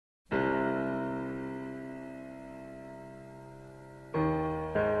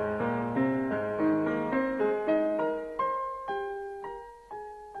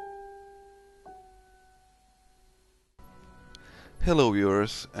Hello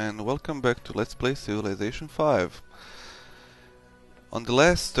viewers, and welcome back to Let's Play Civilization 5. On the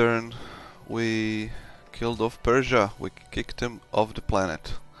last turn we killed off Persia, we kicked them off the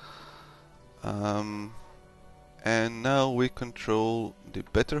planet. And now we control the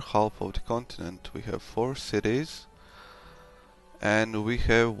better half of the continent. We have 4 cities and we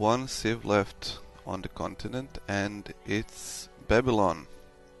have 1 civ left on the continent, and it's Babylon.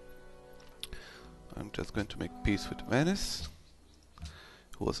 I'm just going to make peace with Venice,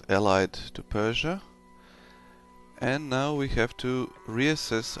 who was allied to Persia, and now we have to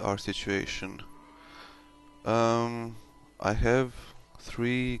reassess our situation. I have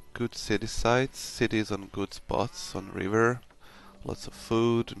 3 good city sites, cities on good spots, on river, lots of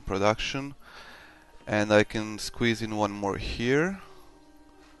food and production, and I can squeeze in 1 more here,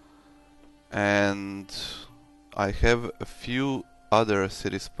 and I have a few other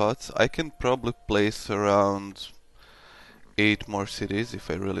city spots. I can probably place around 8 more cities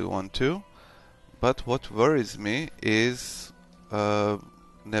if I really want to, but what worries me is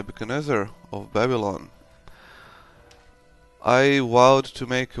Nebuchadnezzar of Babylon. I vowed to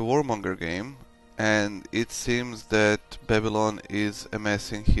make a warmonger game, and it seems that Babylon is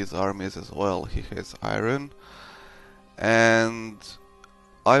amassing his armies as well. He has iron, and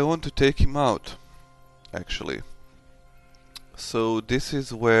I want to take him out, actually. So this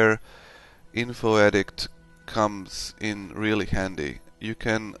is where Info Addict comes in really handy. You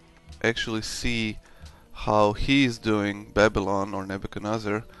can actually see how he is doing, Babylon or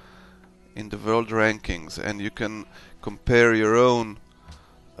Nebuchadnezzar, in the world rankings, and you can compare your own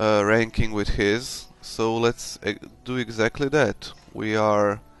ranking with his. So let's do exactly that. We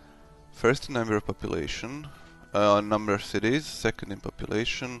are first in number of population, number of cities, second in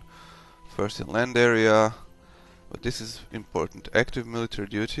population, first in land area, but this is important. Active military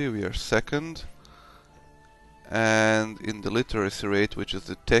duty, we are second. And in the literacy rate, which is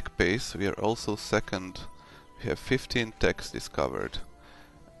the tech pace, we are also second. We have 15 techs discovered.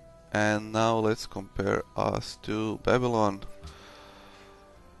 And now let's compare us to Babylon.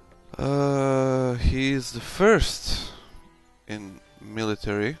 He is the first in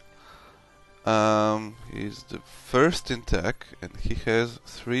military. He is the first in tech, and he has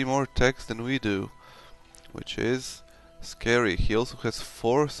 3 more techs than we do, which is scary. He also has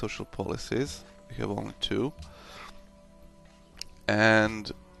 4 social policies. We have only 2.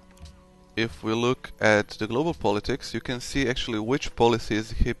 And if we look at the global politics, you can see actually which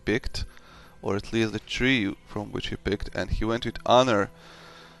policies he picked, or at least the tree from which he picked, and he went with honor.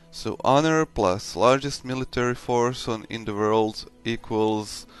 So honor plus largest military force in the world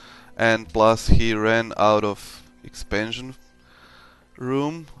equals, and plus he ran out of expansion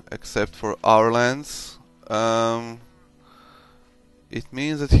room except for our lands. It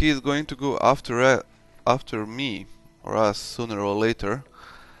means that he is going to go after me or us sooner or later,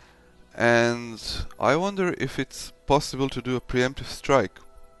 and I wonder if it's possible to do a preemptive strike,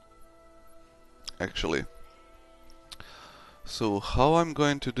 actually. So how I'm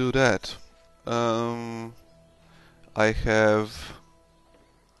going to do that? I have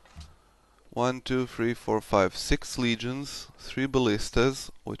 1, 2, 3, 4, 5, 6 legions, 3 ballistas,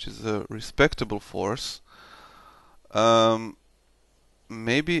 which is a respectable force.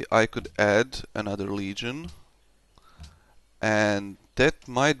 Maybe I could add another legion, and that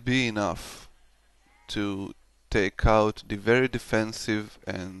might be enough to take out the very defensive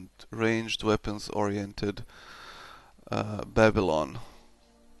and ranged weapons oriented Babylon.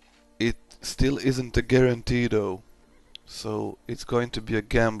 It still isn't a guarantee though, so it's going to be a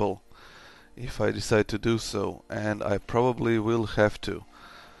gamble if I decide to do so, and I probably will have to.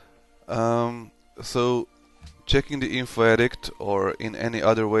 So checking the Info Addict, or in any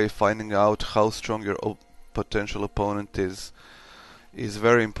other way finding out how strong your potential opponent is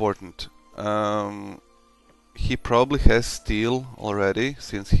very important. He probably has steel already,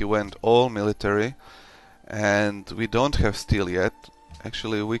 since he went all military, and we don't have steel yet.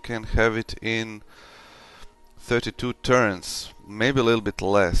 Actually, we can have it in 32 turns, maybe a little bit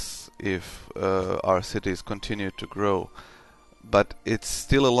less if our cities continue to grow, but it's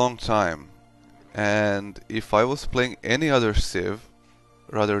still a long time. And if I was playing any other civ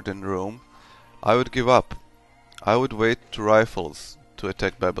rather than Rome, I would give up. I would wait to rifles to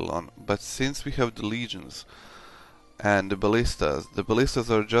attack Babylon, but since we have the legions and the ballistas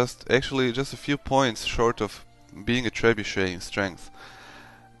are just a few points short of being a trebuchet in strength,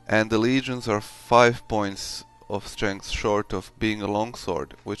 and the legions are 5 points of strength short of being a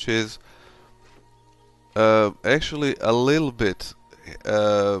longsword, which is actually a little bit,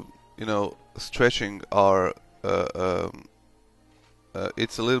 stretching our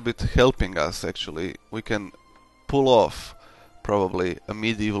it's a little bit helping us, actually. We can pull off probably a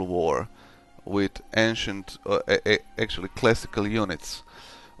medieval war with ancient, actually classical units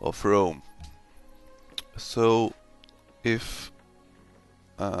of Rome. So if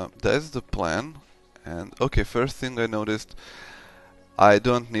that's the plan, and okay, first thing I noticed, I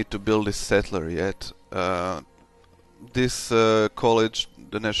don't need to build this settler yet. This college,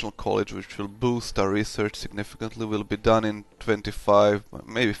 the National College, which will boost our research significantly, will be done in 25,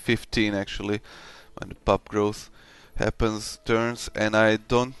 maybe 15 actually, when the pop growth happens, turns, and I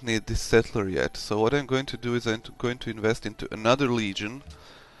don't need this settler yet. So what I'm going to do is I'm going to invest into another legion,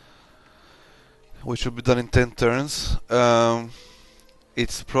 which will be done in 10 turns.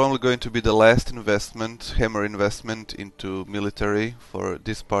 It's probably going to be the last investment, hammer investment into military for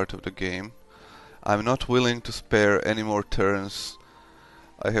this part of the game. I'm not willing to spare any more turns.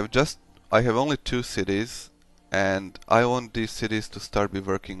 I have only 2 cities, and I want these cities to start be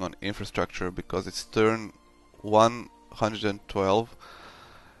working on infrastructure because it's turn 112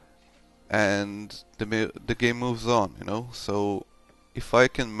 and the game moves on, you know. So if I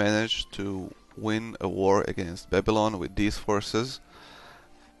can manage to win a war against Babylon with these forces,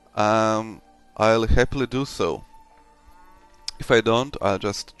 I'll happily do so. If I don't, I'll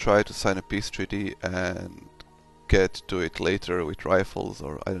just try to sign a peace treaty and get to it later with rifles,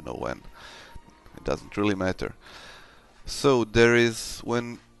 or I don't know when. It doesn't really matter. So there is,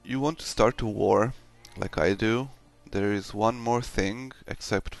 when you want to start a war, like I do, there is one more thing,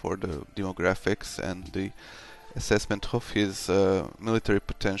 except for the demographics and the assessment of his military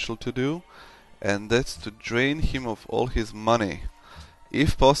potential to do, and that's to drain him of all his money,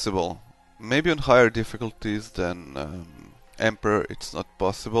 if possible. Maybe on higher difficulties than Emperor it's not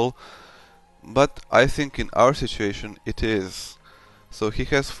possible, but I think in our situation it is. So he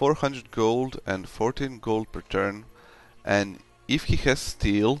has 400 gold and 14 gold per turn, and if he has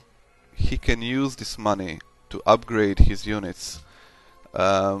steel, he can use this money to upgrade his units.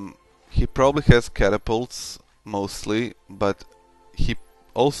 He probably has catapults mostly, but he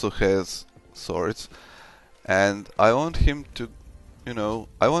also has swords, and I want him to, you know,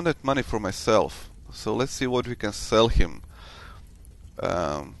 I want that money for myself. So let's see what we can sell him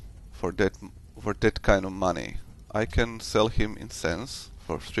for that kind of money. I can sell him incense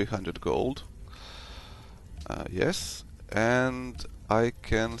for 300 gold. Yes, and I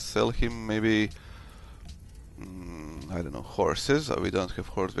can sell him maybe I don't know, horses. We don't have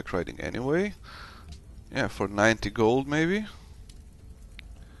horseback riding anyway. Yeah, for 90 gold maybe.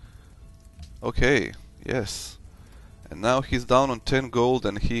 Okay, yes. And now he's down on 10 gold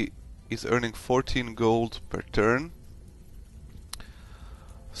and he is earning 14 gold per turn.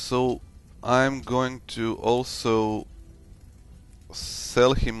 So I'm going to also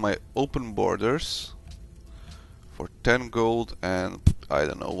sell him my open borders for 10 gold and I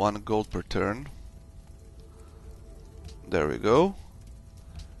don't know, 1 gold per turn. There we go.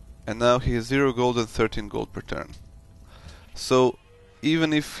 And now he has 0 gold and 13 gold per turn. So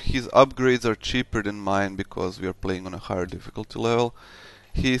even if his upgrades are cheaper than mine because we are playing on a higher difficulty level,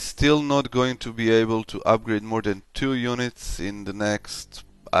 he is still not going to be able to upgrade more than 2 units in the next,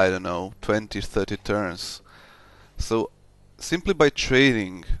 I don't know, 20-30 turns. So simply by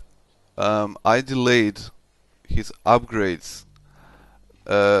trading, I delayed his upgrades,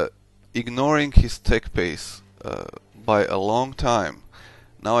 ignoring his tech pace by a long time.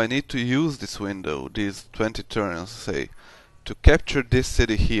 Now I need to use this window, these 20 turns, say, to capture this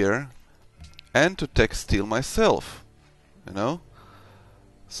city here and to tech steal myself, you know?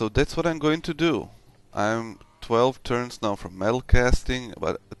 So that's what I'm going to do. I'm 12 turns now from metal casting,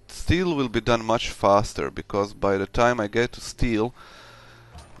 but steel will be done much faster because by the time I get to steel,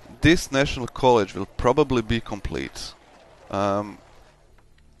 this National College will probably be complete. I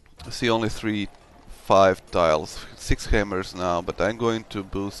see only 5 tiles, 6 hammers now, but I'm going to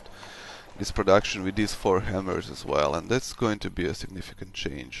boost this production with these 4 hammers as well, and that's going to be a significant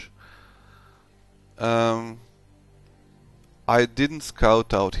change. I didn't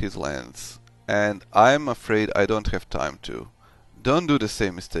scout out his lands, and I'm afraid I don't have time to. Don't do the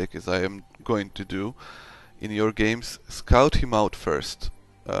same mistake as I am going to do in your games. Scout him out first.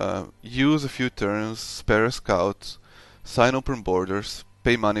 Use a few turns, spare a scout, sign open borders,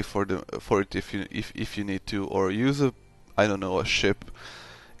 pay money for it if you need to, or use a, I don't know, a ship.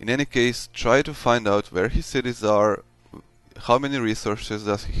 In any case, try to find out where his cities are, how many resources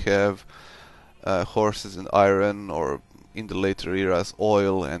does he have, horses and iron, or in the later eras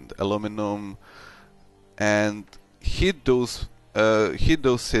oil and aluminum, and hit those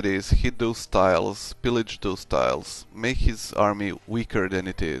cities, hit those tiles, pillage those tiles, make his army weaker than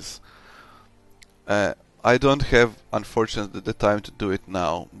it is. I don't have, unfortunately, the time to do it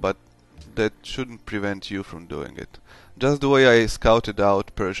now, but that shouldn't prevent you from doing it. just the way I scouted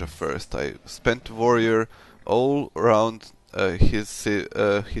out Persia first. I spent warrior all around his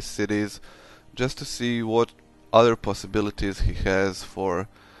cities just to see what other possibilities he has for,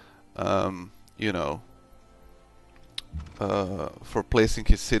 you know, for placing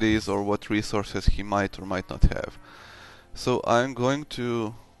his cities, or what resources he might or might not have. So what I'm going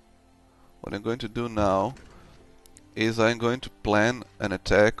to do now is I'm going to plan an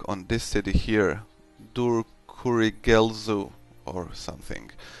attack on this city here, Durkurigelzu or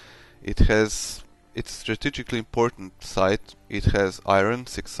something. It's strategically important site. It has iron,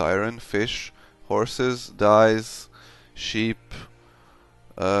 6 iron, fish, horses, dyes, sheep,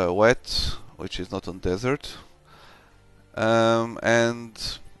 wheat, which is not on desert,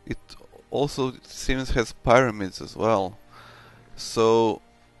 and it also seems has pyramids as well. So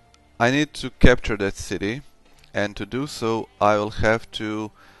I need to capture that city, and to do so I will have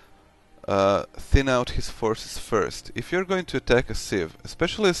to thin out his forces first. If you're going to attack a civ,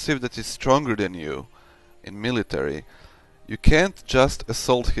 especially a civ that is stronger than you in military, you can't just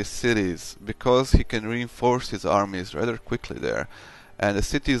assault his cities, because he can reinforce his armies rather quickly there, and the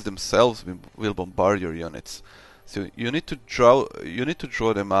cities themselves will bombard your units. So you need to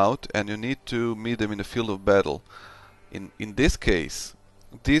draw them out, and you need to meet them in the field of battle. In this case,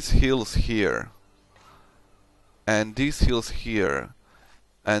 these hills here, and these hills here,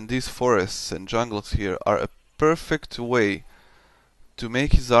 and these forests and jungles here are a perfect way to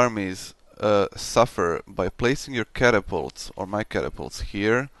make his armies suffer by placing your catapults, or my catapults,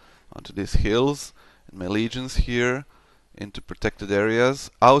 here onto these hills, and my legions here into protected areas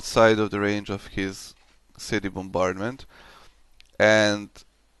outside of the range of his city bombardment. And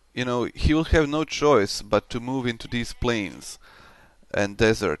you know, he will have no choice but to move into these plains and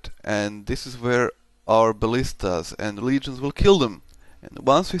desert, and this is where our ballistas and legions will kill them. And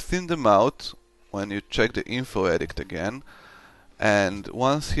once we thin them out, when you check the info edict again, and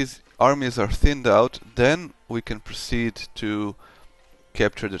once his armies are thinned out, then we can proceed to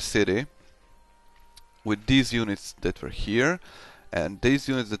capture the city with these units that were here, and these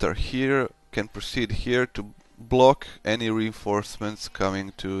units that are here can proceed here to block any reinforcements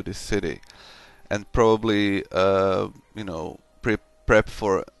coming to the city, and probably you know, prep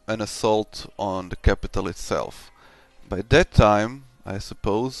for an assault on the capital itself. By that time, I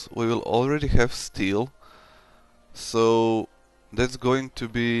suppose, we will already have steel, so that's going to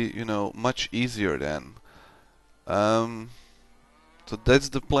be, you know, much easier then. So that's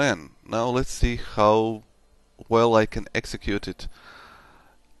the plan. Now let's see how well I can execute it.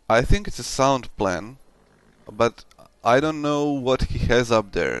 I think it's a sound plan, but I don't know what he has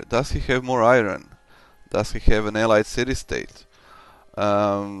up there. Does he have more iron? Does he have an allied city-state?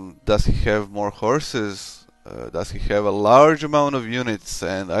 Does he have more horses? Does he have a large amount of units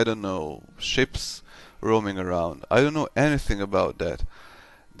and, I don't know, ships roaming around? I don't know anything about that.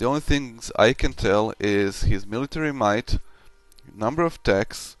 The only things I can tell is his military might, number of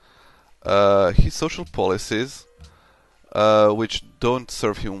techs, his social policies, which don't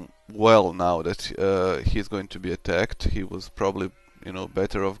serve him well now that he's going to be attacked. He was probably, you know,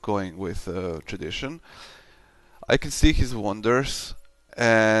 better off going with tradition. I can see his wonders,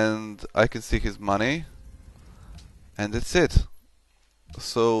 and I can see his money, and that's it.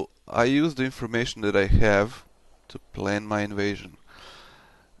 So I use the information that I have to plan my invasion.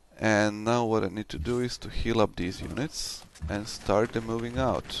 And now what I need to do is to heal up these units and start them moving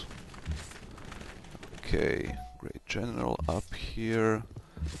out. Okay, great general up here.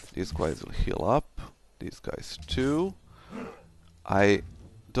 These guys will heal up. These guys too. I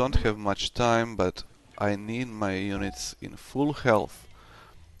don't have much time, but I need my units in full health.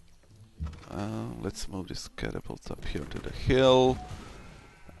 Let's move this catapult up here to the hill.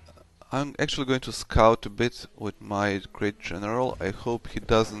 I'm actually going to scout a bit with my great general. I hope he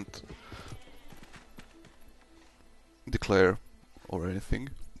doesn't declare or anything.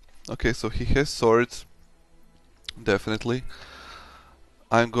 Okay, so he has swords, definitely.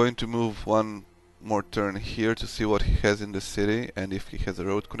 I'm going to move one more turn here to see what he has in the city and if he has a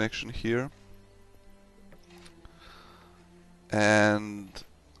road connection here. And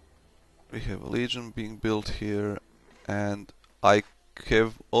we have a legion being built here, and I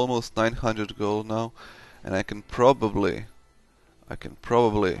have almost 900 gold now, and I can probably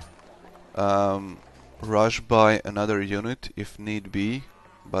rush by another unit if need be,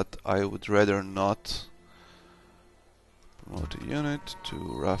 but I would rather not. Promote a unit to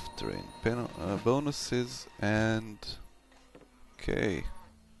rough terrain bonuses, and okay,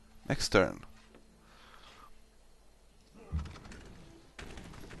 next turn.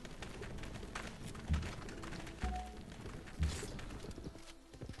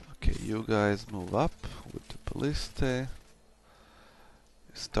 Okay, you guys move up with the Liste.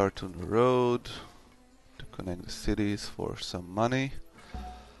 Start on the road to connect the cities for some money.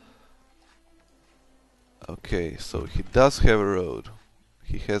 Okay, so he does have a road.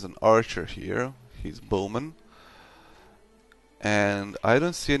 He has an archer here. He's bowman. And I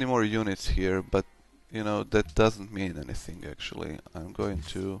don't see any more units here, but you know, that doesn't mean anything actually. I'm going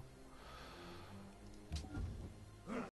to